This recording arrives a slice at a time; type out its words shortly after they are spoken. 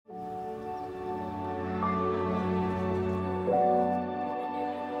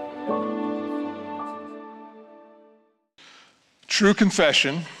True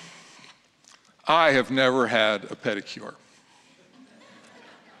confession, I have never had a pedicure.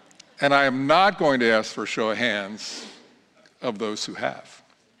 And I am not going to ask for a show of hands of those who have.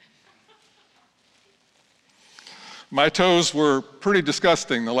 My toes were pretty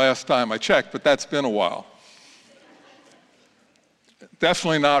disgusting the last time I checked, but that's been a while.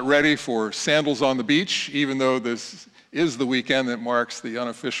 Definitely not ready for sandals on the beach, even though this is the weekend that marks the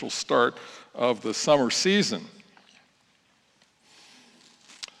unofficial start of the summer season.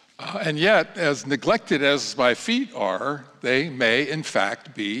 And yet, as neglected as my feet are, they may in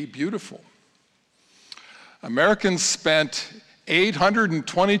fact be beautiful. Americans spent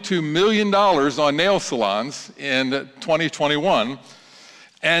 $822 million on nail salons in 2021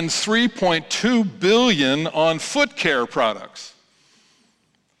 and $3.2 billion on foot care products.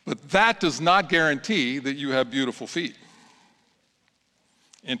 But that does not guarantee that you have beautiful feet.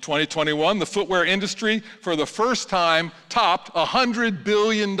 In 2021, the footwear industry, for the first time, topped $100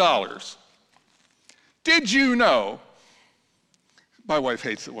 billion. Did you know? My wife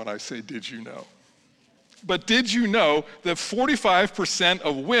hates it when I say, did you know? But did you know that 45%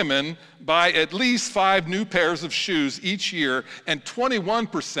 of women buy at least 5 new pairs of shoes each year, and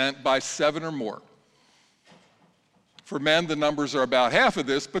 21% buy 7 or more? For men, the numbers are about half of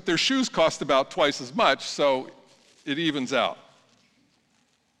this, but their shoes cost about twice as much, so it evens out.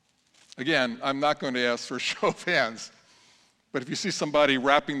 Again, I'm not going to ask for a show of hands, but if you see somebody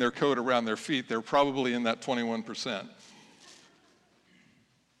wrapping their coat around their feet, they're probably in that 21%.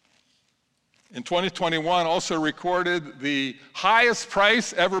 In 2021, also recorded the highest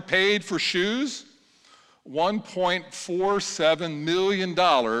price ever paid for shoes, $1.47 million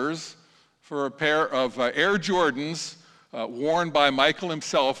for a pair of Air Jordans worn by Michael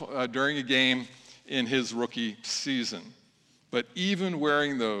himself during a game in his rookie season. But even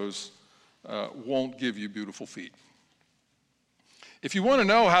wearing those won't give you beautiful feet. If you want to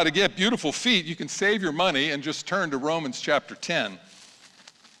know how to get beautiful feet, you can save your money and just turn to Romans chapter 10.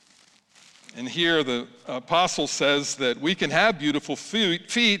 And here the apostle says that we can have beautiful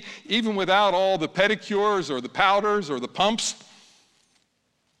feet even without all the pedicures or the powders or the pumps.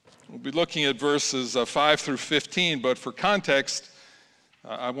 We'll be looking at verses 5 through 15, but for context,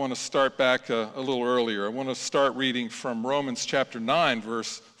 I want to start back a little earlier. I want to start reading from Romans chapter 9,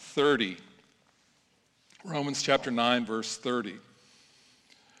 verse 30. Romans chapter 9, verse 30.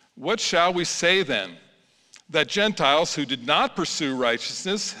 What shall we say then? That Gentiles who did not pursue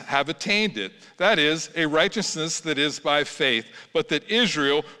righteousness have attained it. That is, a righteousness that is by faith. But that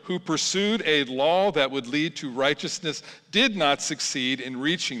Israel, who pursued a law that would lead to righteousness, did not succeed in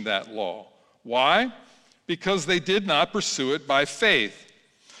reaching that law. Why? Because they did not pursue it by faith,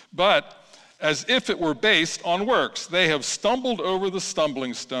 but as if it were based on works. They have stumbled over the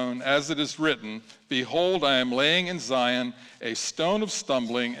stumbling stone, as it is written, behold, I am laying in Zion a stone of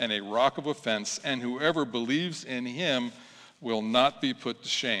stumbling and a rock of offense, and whoever believes in him will not be put to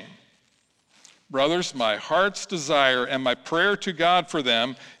shame. Brothers, my heart's desire and my prayer to God for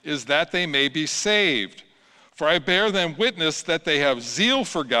them is that they may be saved. For I bear them witness that they have zeal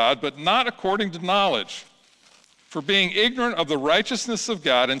for God, but not according to knowledge. For being ignorant of the righteousness of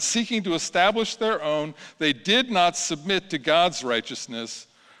God and seeking to establish their own, they did not submit to God's righteousness.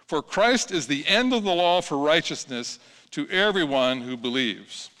 For Christ is the end of the law for righteousness to everyone who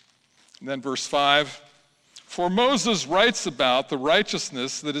believes. And then verse 5, for Moses writes about the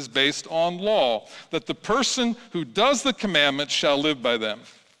righteousness that is based on law, that the person who does the commandments shall live by them.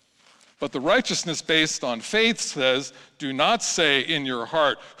 But the righteousness based on faith says, do not say in your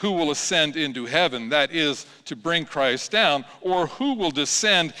heart, who will ascend into heaven, that is, to bring Christ down, or who will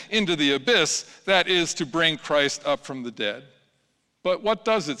descend into the abyss, that is, to bring Christ up from the dead. But what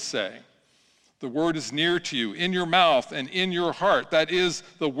does it say? The word is near to you, in your mouth and in your heart. That is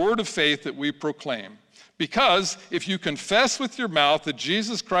the word of faith that we proclaim. Because if you confess with your mouth that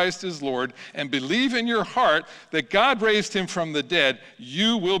Jesus Christ is Lord and believe in your heart that God raised him from the dead,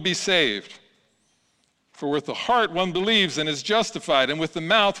 you will be saved. For with the heart one believes and is justified, and with the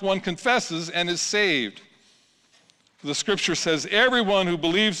mouth one confesses and is saved. For the scripture says, everyone who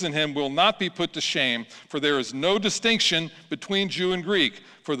believes in him will not be put to shame, for there is no distinction between Jew and Greek.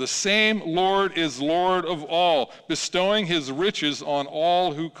 For the same Lord is Lord of all, bestowing his riches on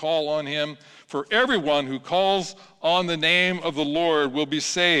all who call on him. For everyone who calls on the name of the Lord will be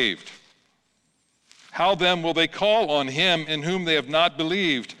saved. How then will they call on him in whom they have not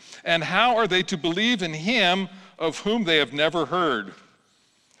believed? And how are they to believe in him of whom they have never heard?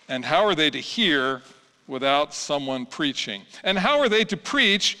 And how are they to hear without someone preaching? And how are they to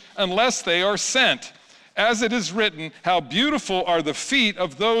preach unless they are sent? As it is written, how beautiful are the feet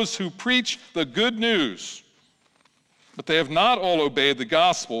of those who preach the good news. But they have not all obeyed the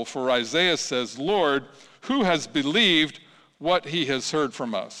gospel, for Isaiah says, Lord, who has believed what he has heard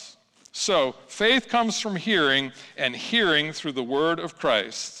from us? So, faith comes from hearing, and hearing through the word of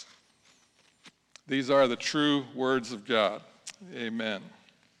Christ. These are the true words of God. Amen.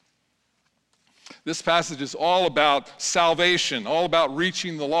 This passage is all about salvation, all about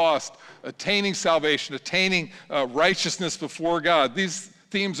reaching the lost, attaining salvation, attaining righteousness before God. These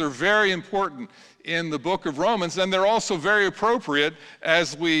themes are very important in the book of Romans, and they're also very appropriate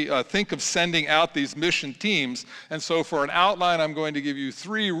as we think of sending out these mission teams. And so for an outline, I'm going to give you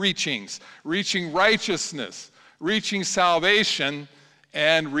three reachings: reaching righteousness, reaching salvation,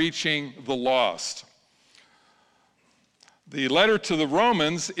 and reaching the lost. The letter to the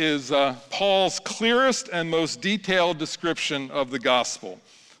Romans is Paul's clearest and most detailed description of the gospel.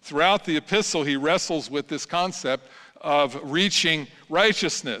 Throughout the epistle, he wrestles with this concept of reaching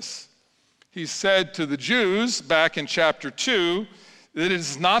righteousness. He said to the Jews back in chapter 2 that it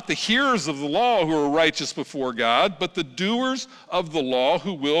is not the hearers of the law who are righteous before God, but the doers of the law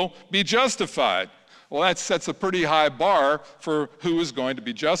who will be justified. Well, that sets a pretty high bar for who is going to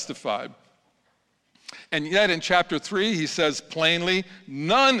be justified. And yet in chapter 3, he says plainly,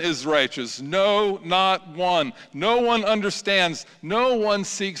 none is righteous, no, not one. No one understands, no one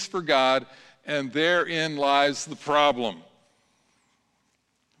seeks for God, and therein lies the problem.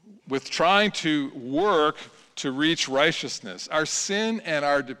 With trying to work to reach righteousness, our sin and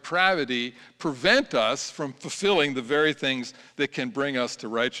our depravity prevent us from fulfilling the very things that can bring us to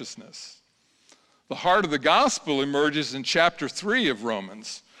righteousness. The heart of the gospel emerges in chapter 3 of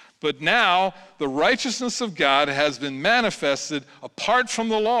Romans. But now the righteousness of God has been manifested apart from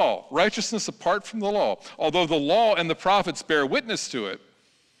the law, righteousness apart from the law. Although the law and the prophets bear witness to it,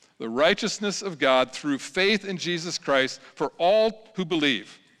 the righteousness of God through faith in Jesus Christ for all who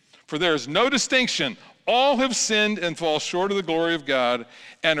believe. For there is no distinction. All have sinned and fall short of the glory of God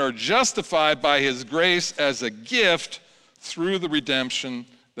and are justified by his grace as a gift through the redemption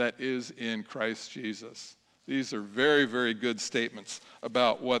that is in Christ Jesus. These are very, very good statements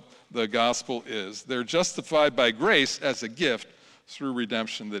about what the gospel is. They're justified by grace as a gift through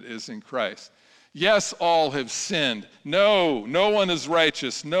redemption that is in Christ. Yes, all have sinned. No, no one is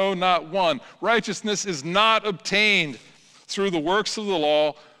righteous. No, not one. Righteousness is not obtained through the works of the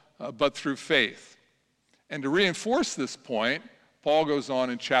law, but through faith. And to reinforce this point, Paul goes on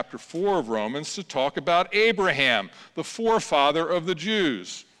in chapter 4 of Romans to talk about Abraham, the forefather of the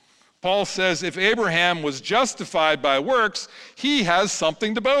Jews. Paul says if Abraham was justified by works, he has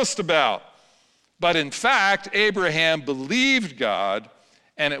something to boast about. But in fact, Abraham believed God,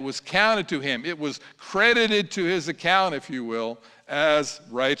 and it was counted to him. It was credited to his account, if you will, as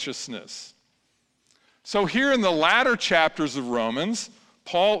righteousness. So here in the latter chapters of Romans,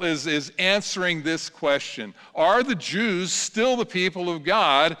 Paul is answering this question. Are the Jews still the people of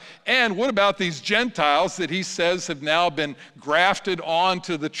God? And what about these Gentiles that he says have now been grafted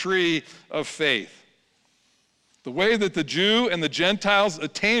onto the tree of faith? The way that the Jew and the Gentiles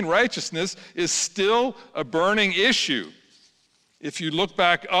attain righteousness is still a burning issue. If you look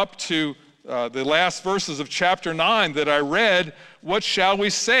back up to the last verses of chapter 9 that I read, what shall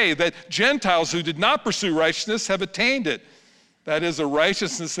we say? That Gentiles who did not pursue righteousness have attained it. That is a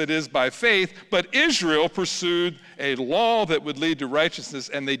righteousness that is by faith, but Israel pursued a law that would lead to righteousness,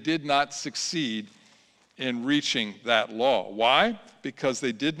 and they did not succeed in reaching that law. Why? Because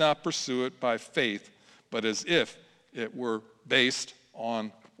they did not pursue it by faith, but as if it were based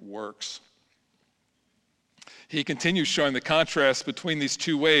on works. He continues showing the contrast between these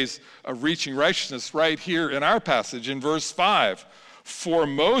two ways of reaching righteousness right here in our passage in verse 5. For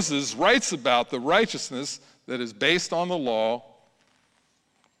Moses writes about the righteousness that is based on the law.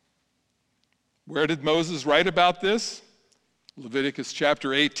 Where did Moses write about this? Leviticus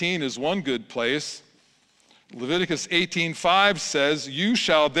chapter 18 is one good place. Leviticus 18:5 says, "You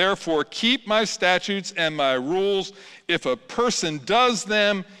shall therefore keep my statutes and my rules. If a person does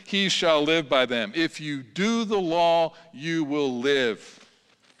them, he shall live by them." If you do the law, you will live.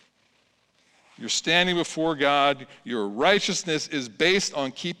 You're standing before God. Your righteousness is based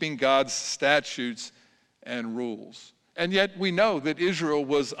on keeping God's statutes and rules. And yet we know that Israel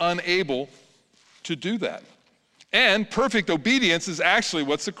was unable to do that. And perfect obedience is actually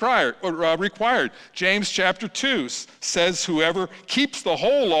what's required. James chapter 2 says, whoever keeps the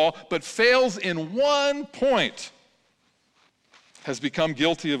whole law but fails in one point has become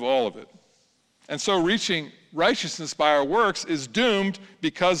guilty of all of it. And so reaching righteousness by our works is doomed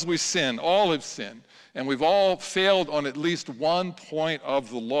because we sin. All have sinned. And we've all failed on at least one point of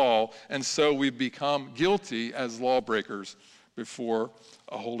the law, and so we've become guilty as lawbreakers before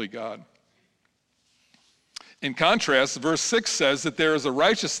a holy God. In contrast, verse 6 says that there is a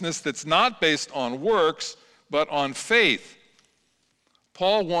righteousness that's not based on works, but on faith.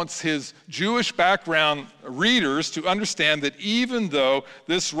 Paul wants his Jewish background readers to understand that even though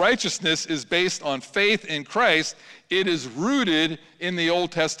this righteousness is based on faith in Christ, it is rooted in the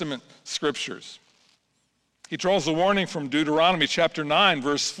Old Testament scriptures. He draws a warning from Deuteronomy chapter 9,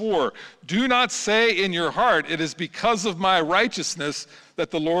 verse 4. Do not say in your heart, it is because of my righteousness that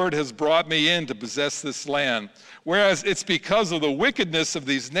the Lord has brought me in to possess this land, whereas it's because of the wickedness of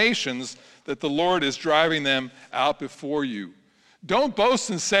these nations that the Lord is driving them out before you. Don't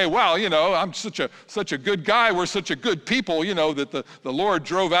boast and say, well, I'm such a good guy, we're such a good people, that the Lord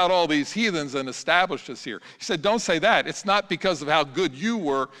drove out all these heathens and established us here. He said, don't say that. It's not because of how good you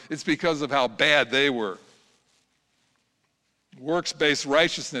were, it's because of how bad they were. Works-based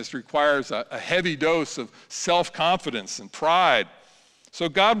righteousness requires a heavy dose of self-confidence and pride. So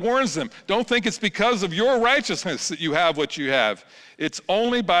God warns them, don't think it's because of your righteousness that you have what you have. It's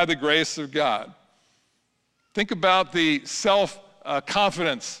only by the grace of God. Think about the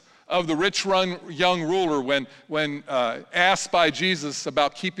self-confidence of the rich young ruler when asked by Jesus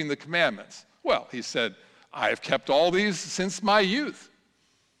about keeping the commandments. Well, he said, I have kept all these since my youth.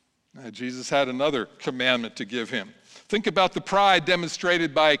 Jesus had another commandment to give him. Think about the pride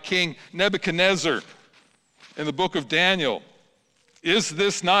demonstrated by King Nebuchadnezzar in the book of Daniel. Is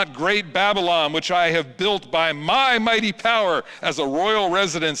this not great Babylon, which I have built by my mighty power as a royal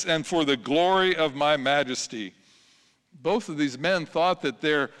residence and for the glory of my majesty? Both of these men thought that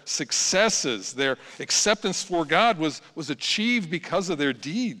their successes, their acceptance for God was achieved because of their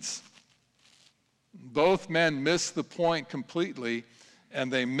deeds. Both men missed the point completely,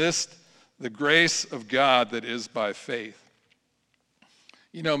 and they missed the grace of God that is by faith.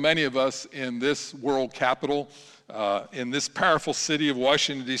 Many of us in this world capital, in this powerful city of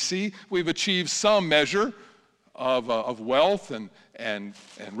Washington, D.C., we've achieved some measure of wealth and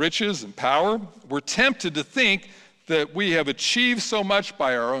riches and power. We're tempted to think that we have achieved so much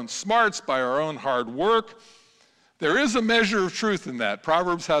by our own smarts, by our own hard work. There is a measure of truth in that.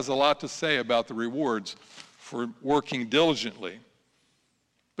 Proverbs has a lot to say about the rewards for working diligently.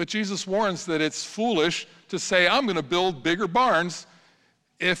 But Jesus warns that it's foolish to say, I'm going to build bigger barns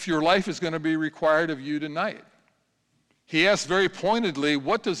if your life is going to be required of you tonight. He asks very pointedly,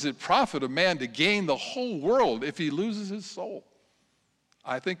 what does it profit a man to gain the whole world if he loses his soul?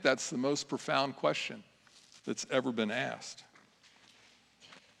 I think that's the most profound question that's ever been asked.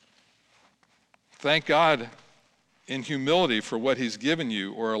 Thank God in humility for what he's given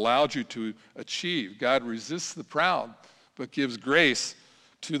you or allowed you to achieve. God resists the proud, but gives grace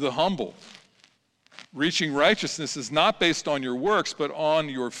to the humble. Reaching righteousness is not based on your works, but on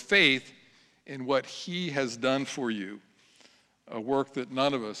your faith in what he has done for you, a work that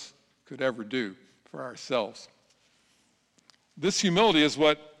none of us could ever do for ourselves. This humility is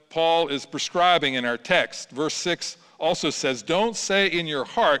what Paul is prescribing in our text. Verse 6 also says, don't say in your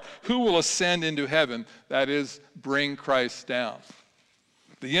heart, who will ascend into heaven? That is, bring Christ down.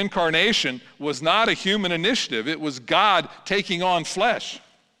 The incarnation was not a human initiative. It was God taking on flesh.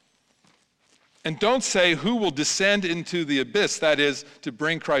 And don't say who will descend into the abyss, that is, to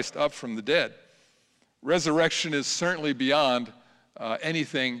bring Christ up from the dead. Resurrection is certainly beyond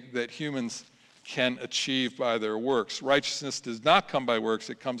anything that humans can achieve by their works. Righteousness does not come by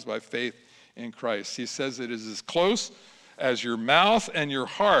works, it comes by faith in Christ. He says it is as close as your mouth and your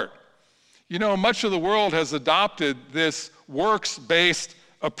heart. Much of the world has adopted this works-based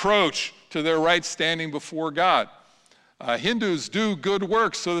approach to their right standing before God. Hindus do good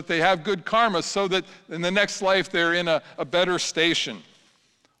works so that they have good karma, so that in the next life they're in a better station.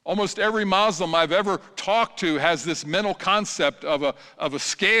 Almost every Muslim I've ever talked to has this mental concept of a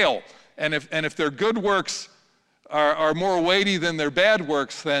scale, and if their good works are more weighty than their bad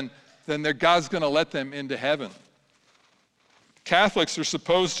works, then God's going to let them into heaven. Catholics are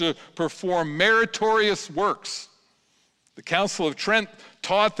supposed to perform meritorious works. The Council of Trent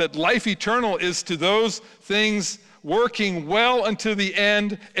taught that life eternal is to those things working well unto the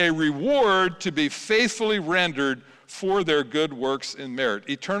end, a reward to be faithfully rendered for their good works and merit.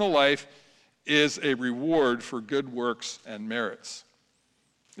 Eternal life is a reward for good works and merits.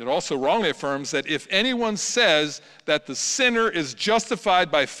 It also wrongly affirms that if anyone says that the sinner is justified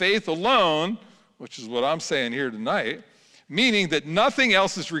by faith alone, which is what I'm saying here tonight, meaning that nothing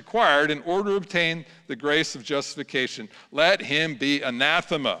else is required in order to obtain the grace of justification, let him be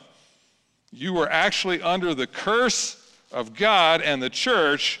anathema. You are actually under the curse of God and the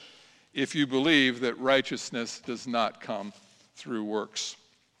church if you believe that righteousness does not come through works.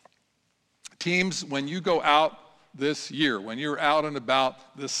 Teams, when you go out this year. When you're out and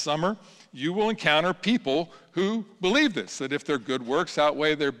about this summer, you will encounter people who believe this, that if their good works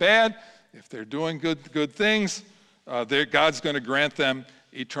outweigh their bad, if they're doing good things, God's going to grant them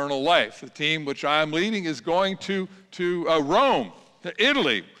eternal life. The team which I'm leading is going to Rome, to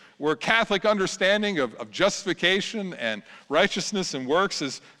Italy, where Catholic understanding of justification and righteousness and works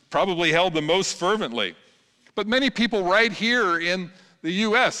is probably held the most fervently. But many people right here in the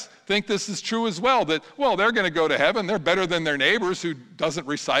U.S. think this is true as well, that, well, they're going to go to heaven. They're better than their neighbors who doesn't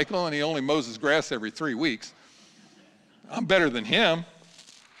recycle and he only mows his grass every 3 weeks. I'm better than him.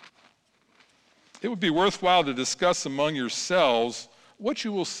 It would be worthwhile to discuss among yourselves what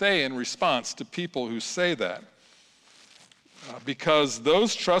you will say in response to people who say that. Because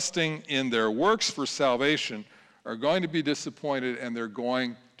those trusting in their works for salvation are going to be disappointed and they're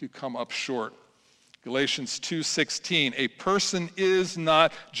going to come up short. Galatians 2:16, a person is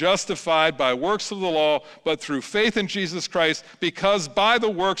not justified by works of the law, but through faith in Jesus Christ, because by the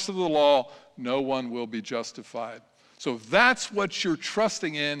works of the law, no one will be justified. So if that's what you're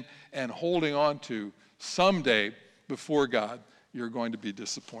trusting in and holding on to someday before God, you're going to be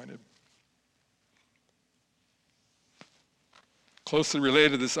disappointed. Closely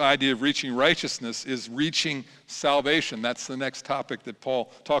related to this idea of reaching righteousness is reaching salvation. That's the next topic that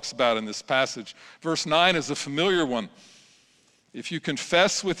Paul talks about in this passage. Verse 9 is a familiar one. If you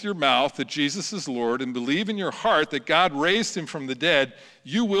confess with your mouth that Jesus is Lord and believe in your heart that God raised him from the dead,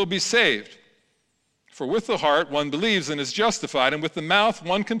 you will be saved. For with the heart one believes and is justified, and with the mouth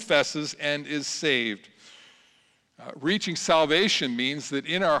one confesses and is saved. Reaching salvation means that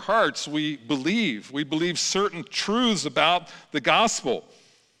in our hearts we believe certain truths about the gospel,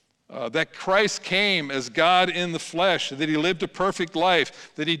 that Christ came as God in the flesh, that he lived a perfect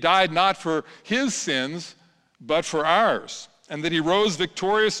life, that he died not for his sins, but for ours, and that he rose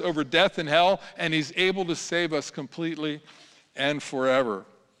victorious over death and hell, and he's able to save us completely and forever.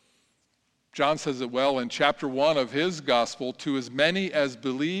 John says it well in chapter 1 of his gospel, to as many as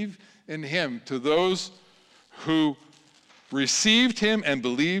believe in him, to those who received him and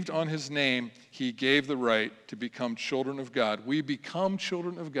believed on his name, he gave the right to become children of God. We become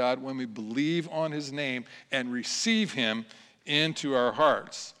children of God when we believe on his name and receive him into our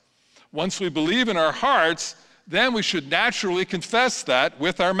hearts. Once we believe in our hearts, then we should naturally confess that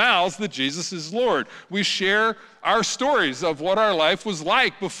with our mouths that Jesus is Lord. We share our stories of what our life was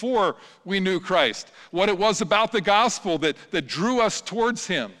like before we knew Christ, what it was about the gospel that drew us towards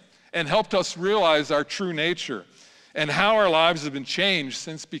him and helped us realize our true nature, and how our lives have been changed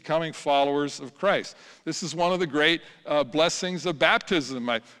since becoming followers of Christ. This is one of the great blessings of baptism.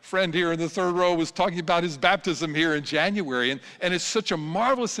 My friend here in the third row was talking about his baptism here in January, and it's such a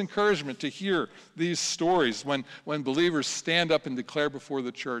marvelous encouragement to hear these stories when believers stand up and declare before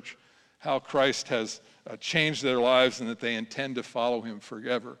the church how Christ has changed their lives and that they intend to follow him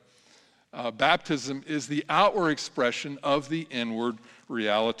forever. Baptism is the outward expression of the inward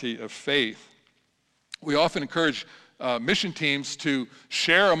reality of faith. We often encourage mission teams to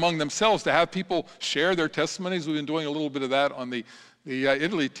share among themselves, to have people share their testimonies. We've been doing a little bit of that on the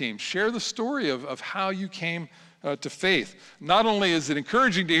Italy team. Share the story of how you came to faith. Not only is it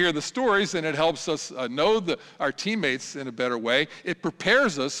encouraging to hear the stories, and it helps us know our teammates in a better way, it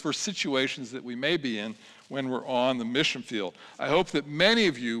prepares us for situations that we may be in when we're on the mission field. I hope that many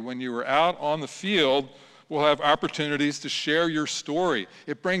of you, when you are out on the field, will have opportunities to share your story.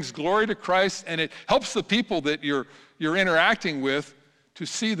 It brings glory to Christ, and it helps the people that you're interacting with to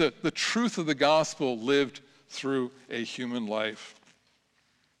see the truth of the gospel lived through a human life.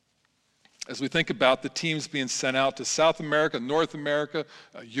 As we think about the teams being sent out to South America, North America,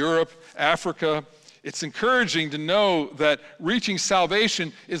 Europe, Africa, it's encouraging to know that reaching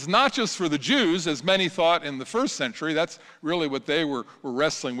salvation is not just for the Jews, as many thought in the first century. That's really what they were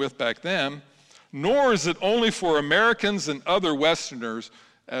wrestling with back then. Nor is it only for Americans and other Westerners,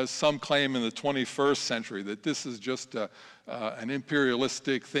 as some claim in the 21st century, that this is just an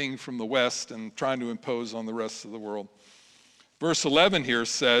imperialistic thing from the West and trying to impose on the rest of the world. Verse 11 here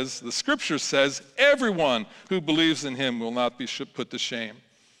says, the scripture says, everyone who believes in him will not be put to shame.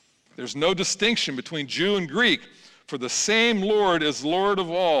 There's no distinction between Jew and Greek, for the same Lord is Lord of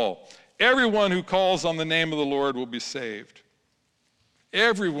all. Everyone who calls on the name of the Lord will be saved.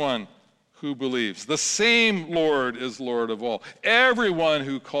 Everyone who believes. The same Lord is Lord of all. Everyone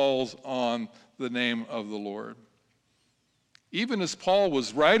who calls on the name of the Lord. Even as Paul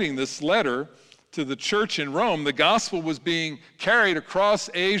was writing this letter to the church in Rome, the gospel was being carried across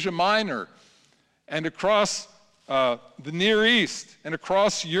Asia Minor and across the Near East and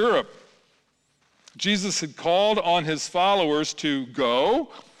across Europe. Jesus had called on his followers to go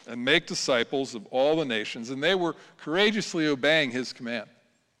and make disciples of all the nations, and they were courageously obeying his command,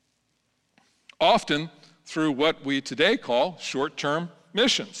 often through what we today call short-term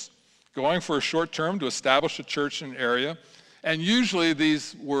missions, going for a short term to establish a church in an area, and usually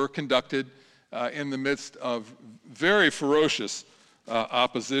these were conducted in the midst of very ferocious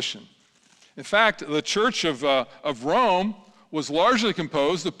opposition. In fact, the Church of Rome was largely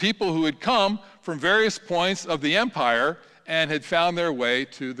composed of people who had come from various points of the empire and had found their way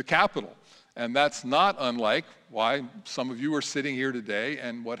to the capital. And that's not unlike why some of you are sitting here today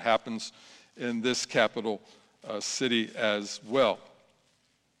and what happens in this capital city as well.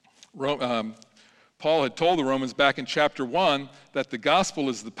 Paul had told the Romans back in chapter 1 that the gospel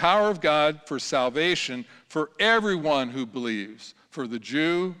is the power of God for salvation for everyone who believes, for the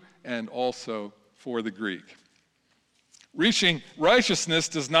Jew and also for the Greek. Reaching righteousness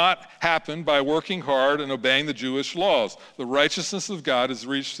does not happen by working hard and obeying the Jewish laws. The righteousness of God is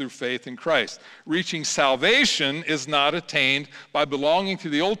reached through faith in Christ. Reaching salvation is not attained by belonging to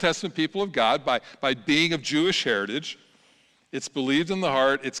the Old Testament people of God, by being of Jewish heritage. It's believed in the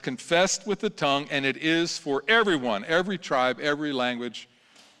heart, it's confessed with the tongue, and it is for everyone, every tribe, every language,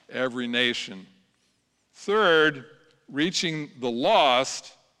 every nation. Third, reaching the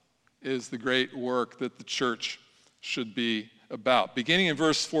lost is the great work that the church should be about. Beginning in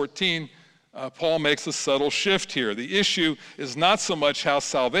verse 14, Paul makes a subtle shift here. The issue is not so much how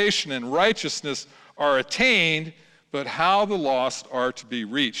salvation and righteousness are attained, but how the lost are to be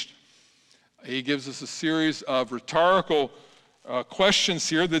reached. He gives us a series of rhetorical questions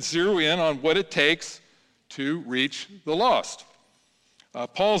here that zero in on what it takes to reach the lost.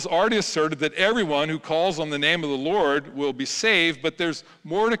 Paul's already asserted that everyone who calls on the name of the Lord will be saved, but there's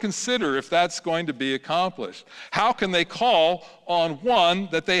more to consider if that's going to be accomplished. How can they call on one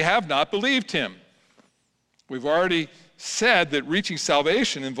that they have not believed him? We've already said that reaching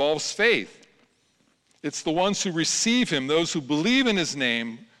salvation involves faith. It's the ones who receive him, those who believe in his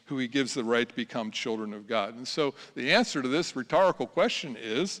name, who he gives the right to become children of God. And so the answer to this rhetorical question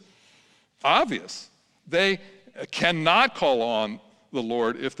is obvious. They cannot call on the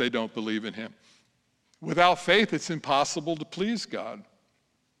Lord if they don't believe in him. Without faith, it's impossible to please God.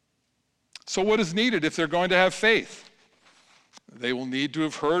 So what is needed if they're going to have faith? They will need to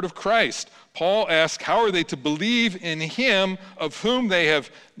have heard of Christ. Paul asks, how are they to believe in him of whom they have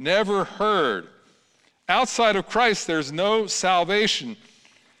never heard? Outside of Christ, there's no salvation.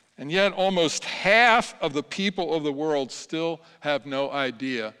 And yet almost half of the people of the world still have no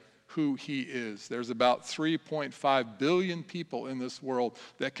idea who he is. There's about 3.5 billion people in this world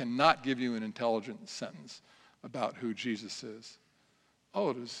that cannot give you an intelligent sentence about who Jesus is.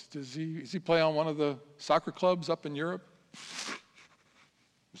 Oh, does he play on one of the soccer clubs up in Europe?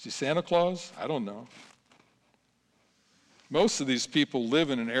 Is he Santa Claus? I don't know. Most of these people live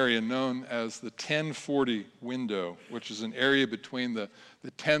in an area known as the 1040 window, which is an area between the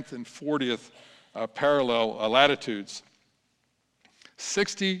 10th and 40th parallel latitudes.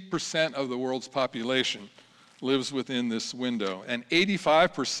 60% of the world's population lives within this window, and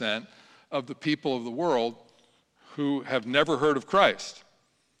 85% of the people of the world who have never heard of Christ.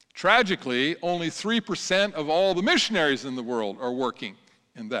 Tragically, only 3% of all the missionaries in the world are working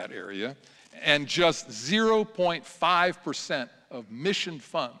in that area, and just 0.5% of mission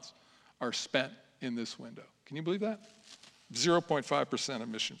funds are spent in this window. Can you believe that? 0.5% of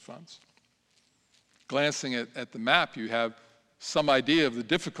mission funds. Glancing at the map, you have some idea of the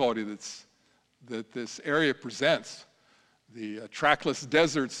difficulty that this area presents. The trackless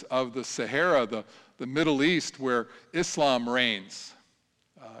deserts of the Sahara, the Middle East, where Islam reigns,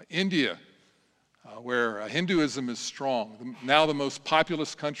 India, where Hinduism is strong, now the most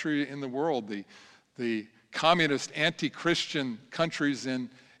populous country in the world, the communist anti-Christian countries in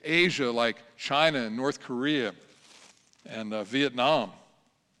Asia like China and North Korea and Vietnam.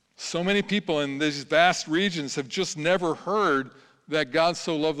 So many people in these vast regions have just never heard that God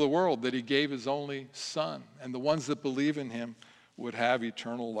so loved the world that he gave his only son, and the ones that believe in him would have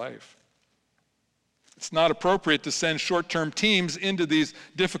eternal life. It's not appropriate to send short-term teams into these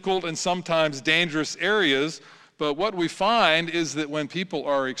difficult and sometimes dangerous areas, but what we find is that when people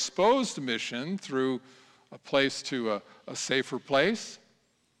are exposed to mission through a place to a safer place,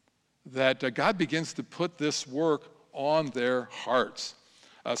 that God begins to put this work on their hearts.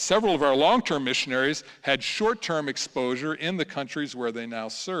 Several of our long-term missionaries had short-term exposure in the countries where they now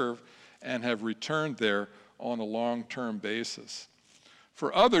serve and have returned there on a long-term basis.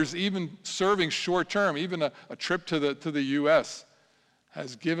 For others, even serving short-term, even a trip to the U.S.,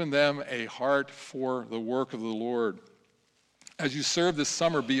 has given them a heart for the work of the Lord. As you serve this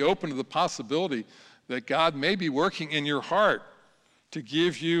summer, be open to the possibility that God may be working in your heart to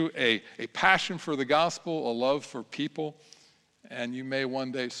give you a passion for the gospel, a love for people, and you may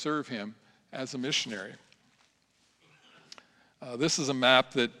one day serve him as a missionary. This is a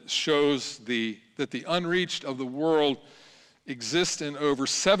map that shows that the unreached of the world exist in over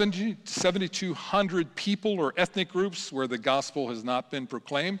 7,200 people or ethnic groups where the gospel has not been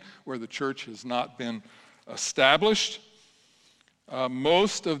proclaimed, where the church has not been established.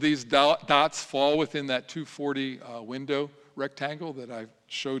 Most of these dots fall within that 240 window rectangle that I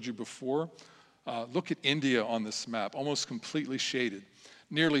showed you before. Look at India on this map, almost completely shaded.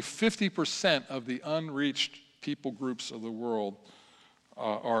 Nearly 50% of the unreached people groups of the world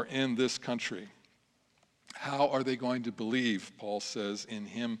are in this country. How are they going to believe, Paul says, in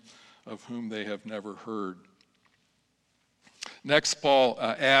him of whom they have never heard? Next, Paul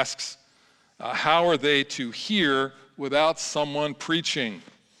asks, how are they to hear without someone preaching?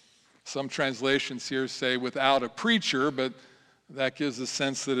 Some translations here say without a preacher, but that gives a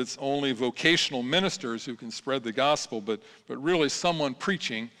sense that it's only vocational ministers who can spread the gospel, but really someone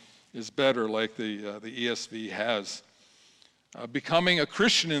preaching is better, like the ESV has. Becoming a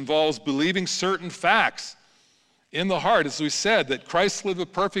Christian involves believing certain facts in the heart, as we said, that Christ lived a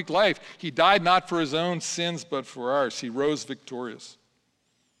perfect life. He died not for his own sins, but for ours. He rose victorious.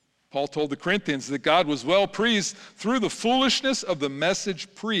 Paul told the Corinthians that God was well pleased through the foolishness of the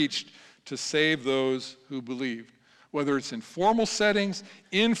message preached to save those who believed. Whether it's in formal settings,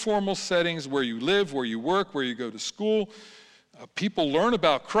 informal settings, where you live, where you work, where you go to school, people learn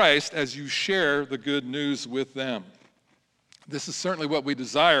about Christ as you share the good news with them. This is certainly what we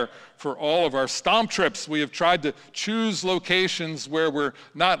desire for all of our Stomp trips. We have tried to choose locations where we're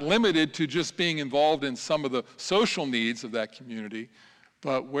not limited to just being involved in some of the social needs of that community,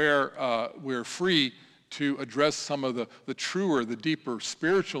 but where we're free to address some of the truer, the deeper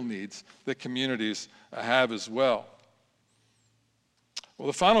spiritual needs that communities have as well. Well,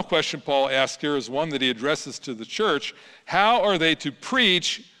 the final question Paul asks here is one that he addresses to the church. How are they to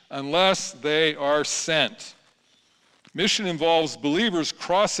preach unless they are sent? Mission involves believers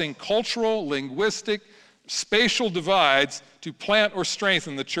crossing cultural, linguistic, spatial divides to plant or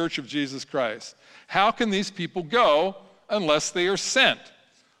strengthen the church of Jesus Christ. How can these people go unless they are sent?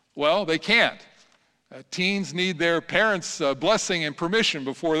 Well, they can't. Teens need their parents' blessing and permission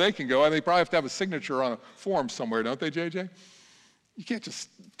before they can go. And they probably have to have a signature on a form somewhere, don't they, JJ? You can't just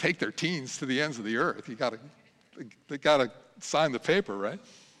take their teens to the ends of the earth. They got to sign the paper, right?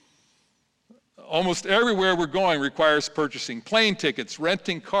 Almost everywhere we're going requires purchasing plane tickets,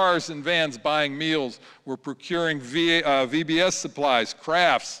 renting cars and vans, buying meals. We're procuring VBS supplies,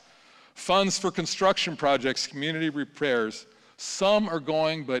 crafts, funds for construction projects, community repairs. Some are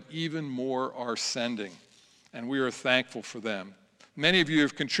going, but even more are sending, and we are thankful for them. Many of you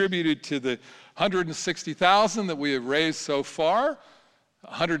have contributed to the $160,000 that we have raised so far.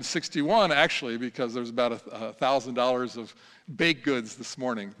 161 actually, because there's about $1,000 of baked goods this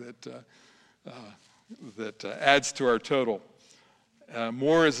morning that adds to our total.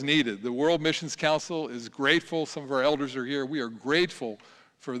 More is needed. The World Missions Council is grateful. Some of our elders are here. We are grateful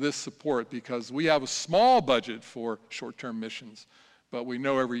for this support because we have a small budget for short-term missions, but we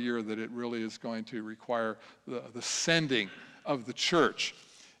know every year that it really is going to require the sending of the church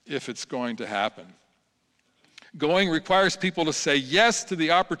if it's going to happen. Going requires people to say yes to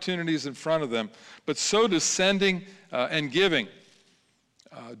the opportunities in front of them, but so does sending and giving.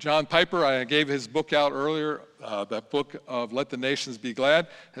 John Piper, I gave his book out earlier, that book of Let the Nations Be Glad,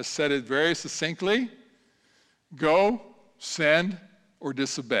 has said it very succinctly: go, send, or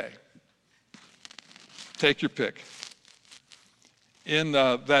disobey. Take your pick. In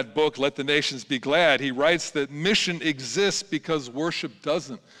that book, Let the Nations Be Glad, he writes that mission exists because worship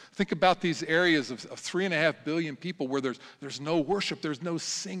doesn't. Think about these areas of 3.5 billion people where there's no worship, there's no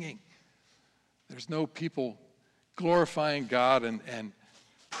singing. There's no people glorifying God and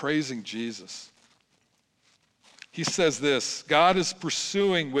praising Jesus. He says this: God is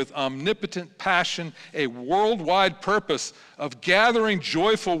pursuing with omnipotent passion a worldwide purpose of gathering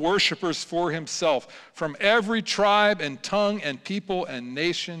joyful worshipers for himself from every tribe and tongue and people and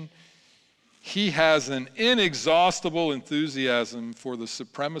nation. He has an inexhaustible enthusiasm for the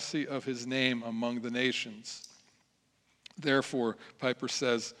supremacy of his name among the nations. Therefore, Piper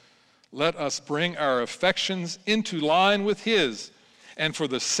says, let us bring our affections into line with his, and for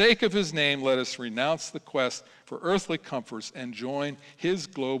the sake of his name, let us renounce the quest for earthly comforts and join his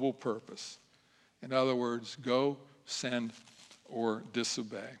global purpose. In other words, go, send, or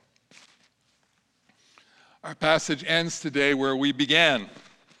disobey. Our passage ends today where we began.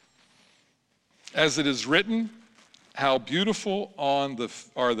 As it is written, how beautiful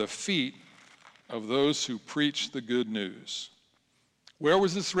are the feet of those who preach the good news. Where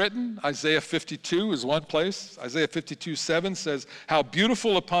was this written? Isaiah 52 is one place. Isaiah 52:7 says, "How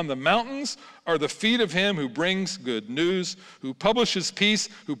beautiful upon the mountains are the feet of him who brings good news, who publishes peace,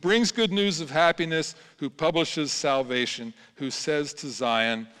 who brings good news of happiness, who publishes salvation, who says to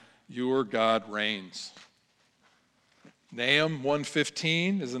Zion, your God reigns." Nahum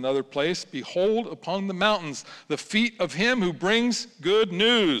 1:15 is another place. "Behold upon the mountains the feet of him who brings good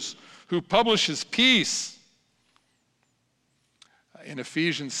news, who publishes peace." In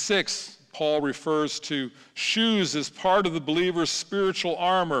Ephesians 6, Paul refers to shoes as part of the believer's spiritual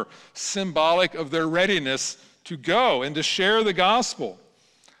armor, symbolic of their readiness to go and to share the gospel.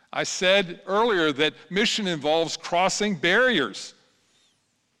 I said earlier that mission involves crossing barriers.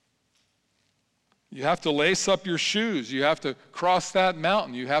 You have to lace up your shoes. You have to cross that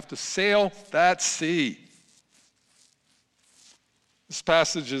mountain. You have to sail that sea. This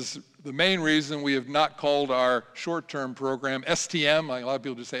passage is the main reason we have not called our short-term program STM. A lot of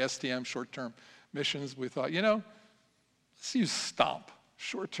people just say STM, short-term missions. We thought, let's use STOMP,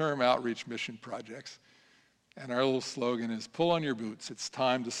 short-term outreach mission projects. And our little slogan is, pull on your boots, it's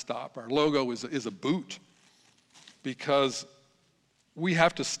time to stop. Our logo is a boot, because we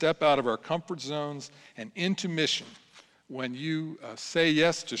have to step out of our comfort zones and into mission. When you say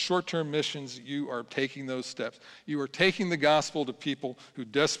yes to short-term missions, you are taking those steps. You are taking the gospel to people who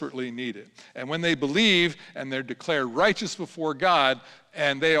desperately need it. And when they believe and they're declared righteous before God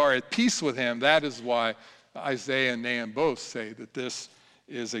and they are at peace with him, that is why Isaiah and Nahum both say that this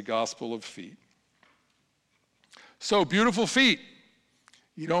is a gospel of feet. So, beautiful feet.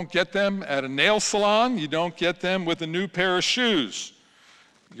 You don't get them at a nail salon. You don't get them with a new pair of shoes.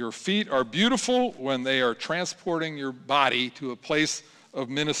 Your feet are beautiful when they are transporting your body to a place of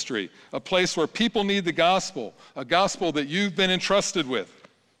ministry, a place where people need the gospel, a gospel that you've been entrusted with.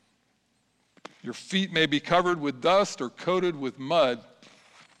 Your feet may be covered with dust or coated with mud,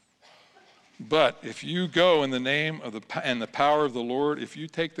 but if you go in the name of and the power of the Lord, if you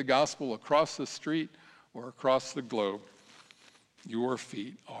take the gospel across the street or across the globe, your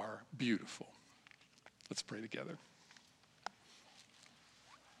feet are beautiful. Let's pray together.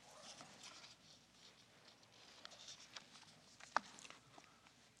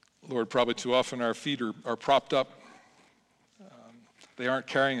 Lord, probably too often our feet are propped up. They aren't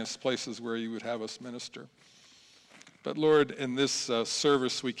carrying us places where you would have us minister. But Lord, in this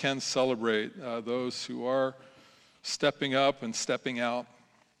service, we can celebrate those who are stepping up and stepping out.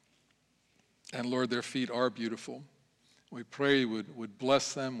 And Lord, their feet are beautiful. We pray you would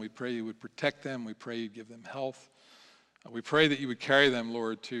bless them. We pray you would protect them. We pray you'd give them health. We pray that you would carry them,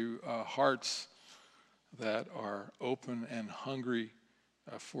 Lord, to hearts that are open and hungry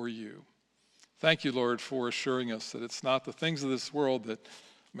for you. Thank you, Lord, for assuring us that it's not the things of this world that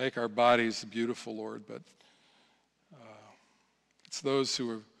make our bodies beautiful, Lord, but it's those who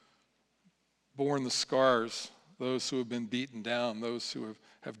have borne the scars, those who have been beaten down, those who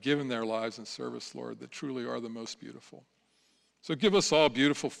have given their lives in service, Lord, that truly are the most beautiful. So give us all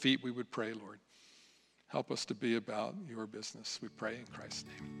beautiful feet, we would pray, Lord. Help us to be about your business, we pray in Christ's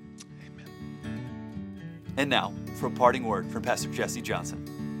name. Amen. And now, for a parting word from Pastor Jesse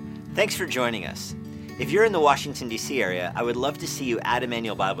Johnson. Thanks for joining us. If you're in the Washington, D.C. area, I would love to see you at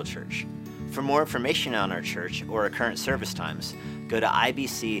Emmanuel Bible Church. For more information on our church or our current service times, go to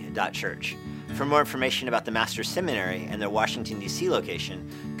ibc.church. For more information about the Master's Seminary and their Washington, D.C.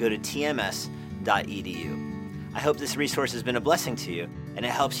 location, go to tms.edu. I hope this resource has been a blessing to you, and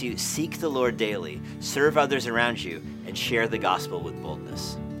it helps you seek the Lord daily, serve others around you, and share the gospel with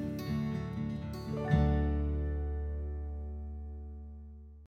boldness.